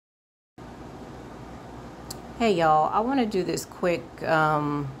Hey y'all, I want to do this quick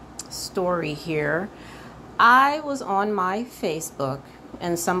story here. I was on my Facebook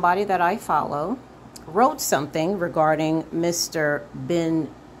and somebody that I follow wrote something regarding Mr.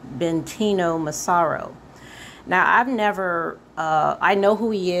 Bentinho Massaro. Now, I've never, I know who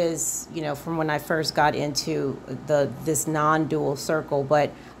he is, you know, from when I first got into this non-dual circle,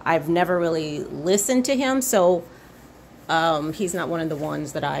 but I've never really listened to him. So he's not one of the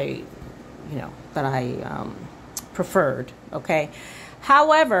ones that I preferred. Okay.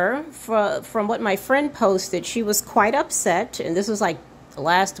 However, from what my friend posted, she was quite upset. And this was like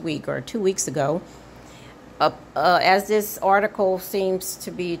last week or 2 weeks ago. As this article seems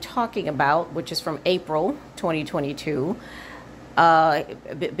to be talking about, which is from April 2022,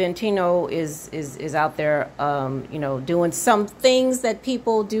 Bentinho is out there, doing some things that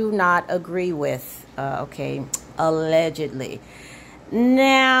people do not agree with. Okay, allegedly.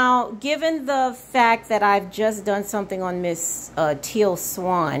 Now, given the fact that I've just done something on Miss Teal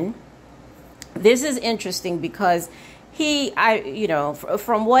Swan, this is interesting because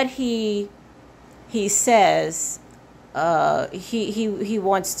from what he says, he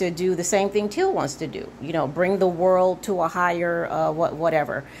wants to do the same thing Teal wants to do, bring the world to a higher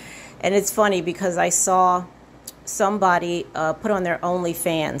whatever. And it's funny because I saw somebody put on their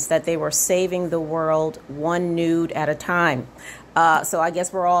OnlyFans that they were saving the world one nude at a time. So I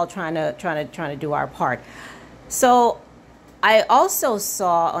guess we're all trying to do our part. So I also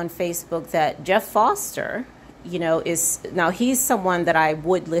saw on Facebook that Jeff Foster, he's someone that I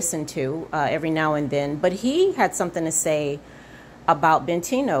would listen to every now and then, but he had something to say about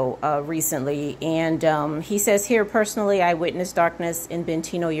Bentinho recently. And he says here, personally, I witnessed darkness in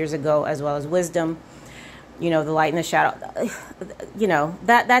Bentinho years ago, as well as wisdom, the light and the shadow,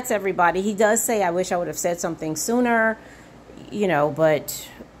 that's everybody. He does say, I wish I would have said something sooner, but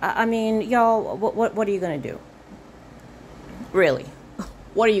I mean, y'all, what are you going to do? Really?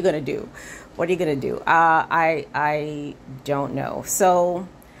 What are you going to do? What are you going to do? I don't know. So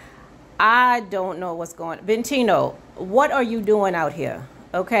I don't know what's going on. Bentinho, what are you doing out here?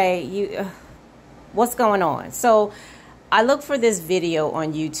 Okay. What's going on? So I look for this video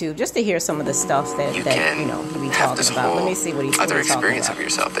on YouTube just to hear some of the stuff that he be talking about. Let me see what he's other experience of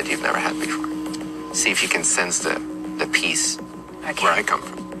yourself that you've never had before. See if you can sense the peace where I come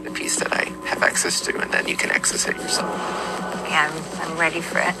from, the peace that I have access to, and then you can access it yourself. Yeah, I'm ready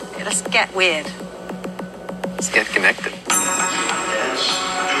for it. Let's get weird. Let's get connected.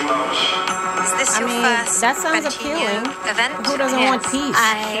 Is this your first that sounds Bentinho appealing. event? Who doesn't want peace?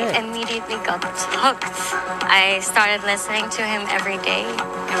 I immediately got hooked. I started listening to him every day.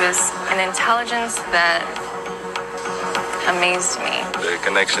 It was an intelligence that amazed me. The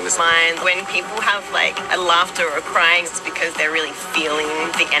connection is mine. When people have like a laughter or crying, it's because they're really feeling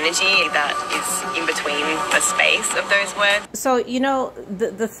the energy that is in between the space of those words. So,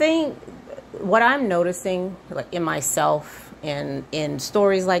 the thing, what I'm noticing like in myself and in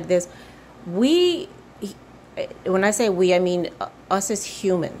stories like this, when I say we, I mean us as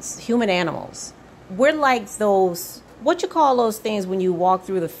humans, human animals. We're like those, what you call those things when you walk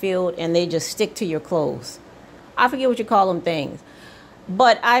through the field and they just stick to your clothes. I forget what you call them things.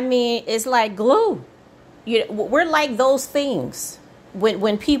 But I mean, it's like glue. We're like those things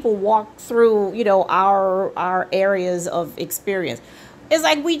when people walk through, our areas of experience. It's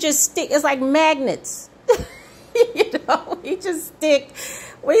like we just stick. It's like magnets. We just stick.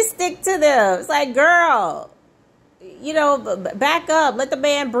 We stick to them. It's like, girl, back up. Let the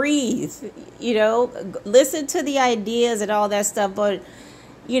man breathe. Listen to the ideas and all that stuff. But,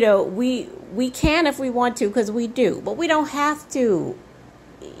 we can if we want to, because we do. But we don't have to,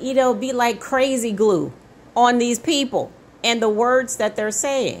 be like crazy glue on these people and the words that they're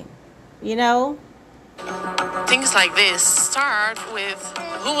saying, Things like this start with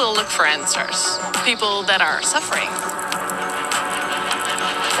who will look for answers? People that are suffering.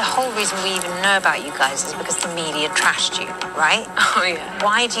 The whole reason we even know about you guys is because the media trashed you, right? Oh, yeah.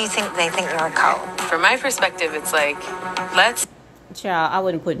 Why do you think they think you're a cult? From my perspective, it's like, Child, I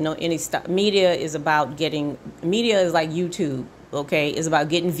wouldn't put any stuff. Media is like YouTube, okay? It's about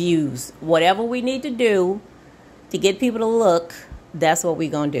getting views. Whatever we need to do to get people to look, that's what we're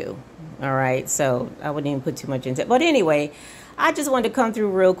going to do. All right? So I wouldn't even put too much into it. But anyway, I just wanted to come through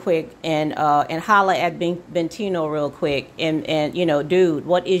real quick and holler at Bentinho real quick. And dude,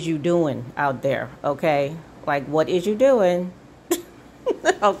 what is you doing out there? Okay? Like, what is you doing?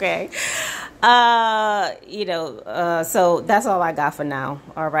 Okay. So that's all I got for now.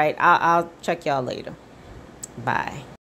 All right. I'll check y'all later. Bye.